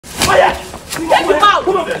Take him out!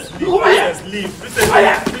 Come on! Princess, leave!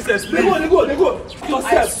 Princess, leave! They go!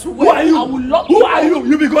 Yourself! Who are you? I will lock you. Who are you?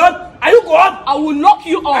 You be God? Are you God? I will lock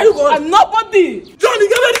you up. Are you God? I'm nobody! John, you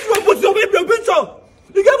gave anything to put your picture!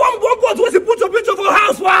 You gave one board to put your picture for a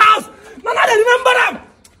house! Now they remember them!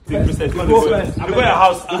 Princess, go first. I go your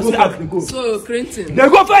house. So, Clinton. They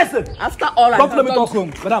go first! After all, come let me talk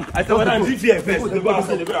home. Madam, I said, madam, leave here first. They go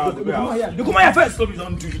outside, they go out. They come here first. They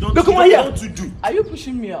come here. What to do? Are you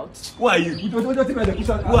pushing me out? Who are you? Who are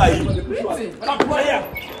you? Clinton. Madam, come here.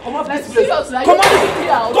 Come on this place. Come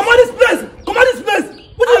on this place. Come on this place.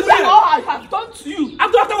 What are you doing? All I have done to you.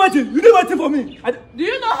 After waiting, you didn't wait for me. Do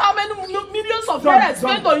you know how many millions of dollars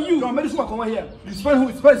spent on you? John, medicine come here. You spend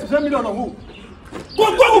who? Spend million on who?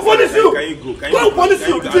 Go punish you. Can you go? Go punish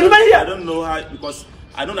you. You remain here. I don't know how because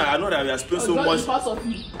I know that we have spent so much. I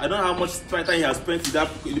don't know how much time he has spent in the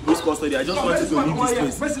police custody. I just wanted to leave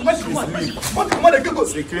this place. Come on, they go.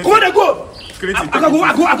 Come on, they go.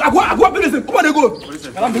 I go. Listen, come on, they go.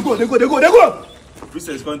 Princess, come on, they go.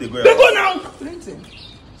 They go now. Clinton.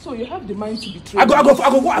 So you have the mind to betray. I go wipe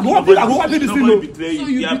this thing. So you betray.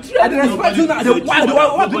 I didn't expect you now. I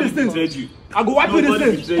do this thing. I go wipe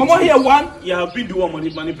this thing. Come on here, one. Yeah, I've been the one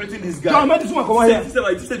manipulating this guy. John, this one come on here. He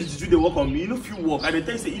said the juju they work on me. You know if you work. And they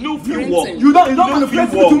tell you know if you work. You don't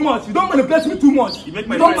manipulate me too much. You don't manipulate me too much. You make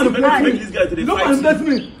my manipulate this guy to the fight. You don't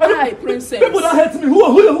manipulate me. Hi, Princess. People don't hate me. Who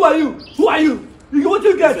are you? Who are you? What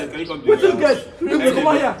you get? What you get? Come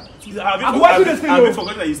on here. Have you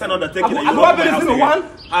forgotten that you signed on the taking?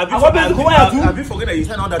 Have you forgotten that you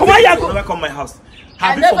signed on the taking? You never come my house.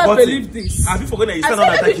 I never believed this. Have you forgotten that you signed on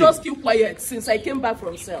the taking? taking? Let me just keep quiet since I came back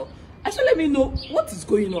from cell. Actually, let me know what is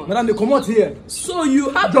going on. Madam, they come out here. So you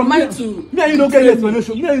have the mind to... Me and you don't get any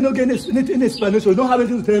explanation. Me and you don't get any explanation. You don't have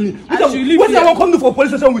anything to tell me. What do I want to come do for police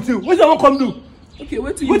station with you? What do I want to come do? Okay,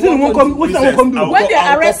 what do you want to do? When they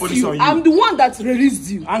arrest you, I'm the one that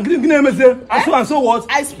released you. And so what?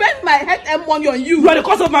 I spent my head and money on you. You are the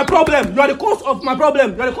cause of my problem. You are the cause of my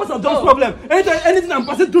problem. You are the cause of John's problem. Anything I'm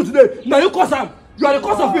passing through today, now you cause them. You are the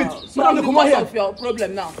cause of it. So I'm the cause of your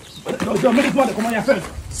problem now. No, make it one. Come on here first.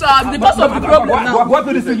 So I'm the cause of the problem now. What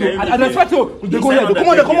do this thing? I respect you. They go here.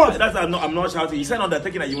 Come on. That's I'm not shouting. You said on the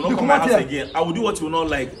taking that you will not come my house again. I will do what you will not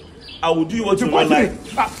like. I will do what you will not like.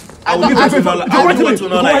 I will do what you not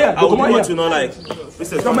like. I will do what you not like.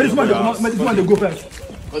 This man, they go first.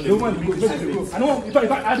 I don't want if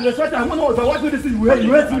I respect, I want to watch this thing. You hate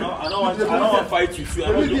me. I don't want to fight with you. I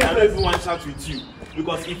don't even want to chat with you.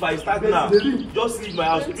 Because if I start now, just leave my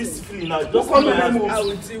house peacefully now. Just call my name. I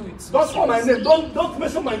will deal with you. Don't call my name. Don't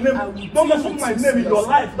mention my name. Don't mention my name in your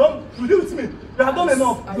life. Don't deal with me. You have done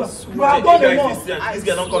enough. You have done enough. This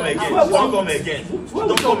guy don't come again. Don't come again.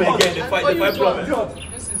 Don't come again. The fight problem.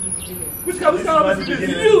 Which kind of business is this?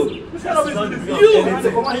 You! Which kind of business is this? You!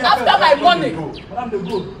 After my money!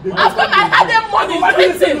 After my hard money!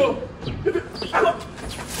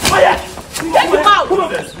 Take him out!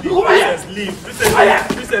 Princess, leave!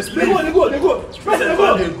 Princess, leave! They go!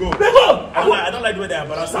 I don't like the way they are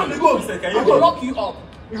embarrassing me. I will lock you up.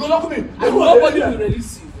 You go lock me? Nobody will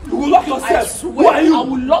release you. You will lock yourself. I swear, who are you? I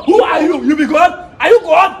will lock you. Who are you? You be God? Are you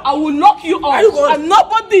God? I will lock you up. Are you God? And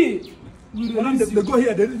nobody. They go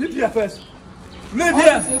here. They live here first. Live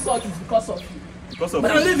here. This insult is because of you. Because of you.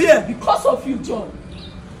 Live here. Because of you, John.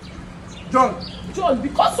 John,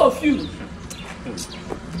 because of you.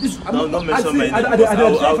 Don't mention my name.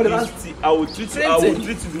 I will treat you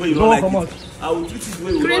the way you don't like it. I will treat you the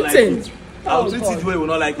way you don't like it. I will treat you the way you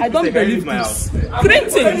don't like it. I don't believe my house.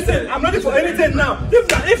 I'm ready for anything now.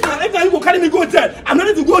 If you will carry me go jail, I'm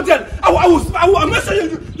ready to go jail. I'm not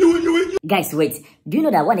saying you. Guys, wait. Do you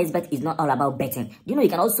know that 1xBet is not all about betting? Do you know you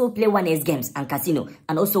can also play 1x games and casino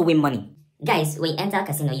and also win money? Guys, when you enter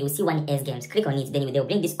casino, you will see 1x games. Click on it, then they'll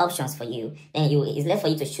bring these options for you. Then it's left for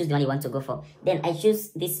you to choose the one you want to go for. Then I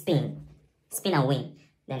choose this spin and win.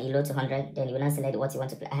 Then you load to 100. Then you will not select what you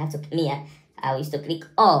want to play. I used to click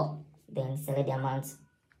all. Then select the amount.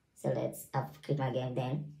 Select. I've clicked my game.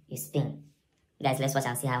 Then you spin. Guys, let's watch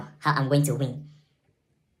and see how I'm going to win.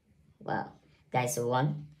 Wow, guys, so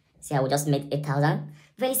won. See, I will just make 8,000.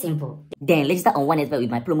 Very simple. Then register on 1xBet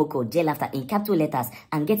with my promo code JLaughter in capital letters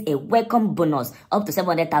and get a welcome bonus up to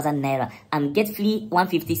 700,000 naira and get free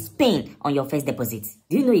 150 spin on your first deposit.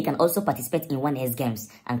 Do you know you can also participate in 1x games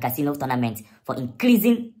and casino tournaments for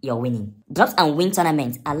increasing your winning? Drops and Win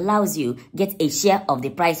tournament allows you get a share of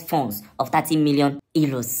the prize funds of 30 million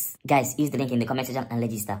euros. Guys, use the link in the comment section and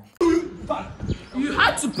register. You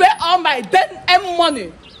had to pay all my debt and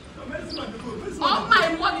money. All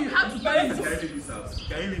my money you have to pay. Can you leave this house?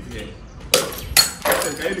 Can you leave here?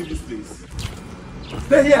 Can you leave this place?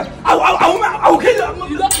 Stay here. I will kill you.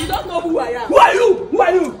 You don't know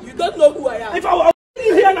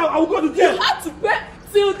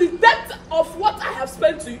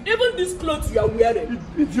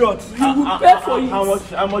idiot. You will pay for it.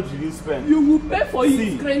 How much did you spend? You will pay for it.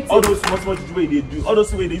 See, all those small juju they do. All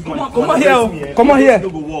those way they use money. Come on here. Come on here. No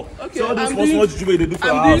go work. Okay, so all those small juju they do for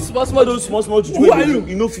I'm doing house. small All those small juju Who are you?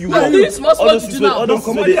 You know if you I'm doing small juju now. All those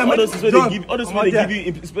way they give you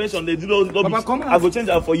inspiration. They do those rubbish. I go change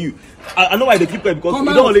that for you. I know why they keep quiet because you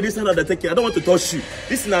don't already stand out the take care. I don't want to touch you.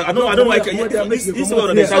 Listen, I don't like this is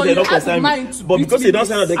what they shout. They don't concern me. But because they don't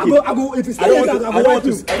stand out the take I go if it's I don't want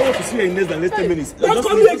to see you in less than 10 minutes. Don't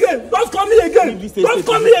come here again. Don't come here again. Don't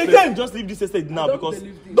come here again. Just leave this estate now because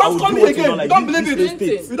don't come here again. You don't believe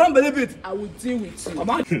it. You don't believe it. I will deal with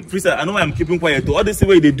you. Freestyle, I know why I'm keeping quiet. All this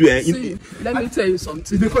way they do. See, let me tell you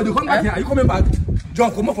something. If they come back here, are you coming back?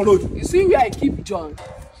 John, come up for load. You see where I keep John?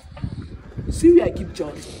 You see where I keep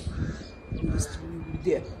John? You will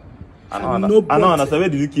be there. I don't understand. Where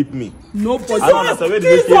did you keep me? Nobody. I don't understand. Where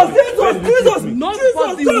did you keep me? Jesus!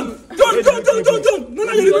 Nobody. John! No,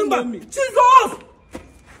 you remember me. Jesus!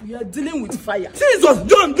 We are dealing with fire. Jesus!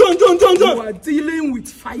 John! We are dealing with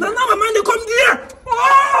fire. Now my man, they come there.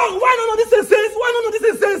 Oh, why not know this is sense? Why not know this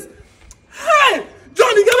is sense? Hey!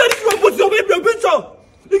 John, you gave me this one put your picture.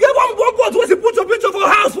 You gave one pot where you put your picture for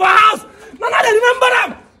house. Now they remember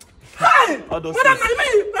them. Hey! Madam, let me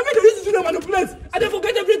use to them manipulate. And they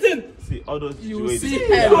forget everything. See, all those You see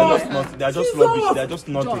they are just rubbish. They are just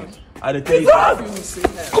nothing. I tell you.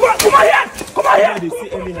 Come on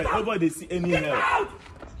here. Nobody see any help.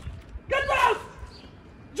 Get out!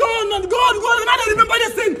 John and God, now they remember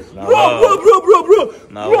this thing. Bro.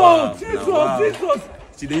 Jesus.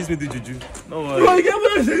 See, they use me to juju. No worry. Bro, you gave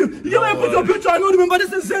me put your picture. I don't remember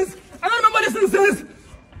this in sense.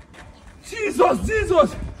 Jesus, this is what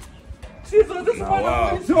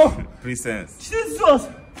Presence. Jesus.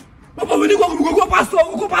 Papa, we go pastor.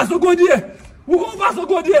 We go pastor go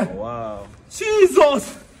there. Wow. Jesus.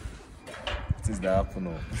 What is that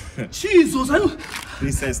happening? Jesus, I know.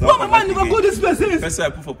 Presence. Why my man never go this person? First I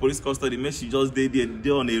put for police custody, make she just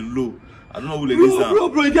there on a low. I don't know who ladies are.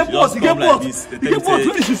 Bro, you get boss. You get boss. When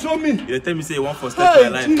you show me. You tell me say you want frustrate my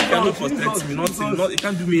life. You cannot frustrate me. Nothing. You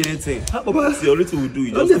can't do me anything. See, all little will do.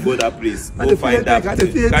 You just go that place. Go find that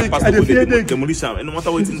place. Can't pass the demolition. And no matter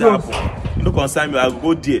what thing that happen, you don't concern me. I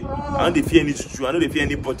go there. I don't fear any chuchu. I don't fear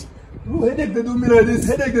anybody. Bro, headache they do me like this.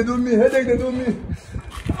 Headache they do me.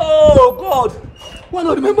 Oh God. Why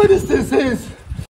not remember this thing says?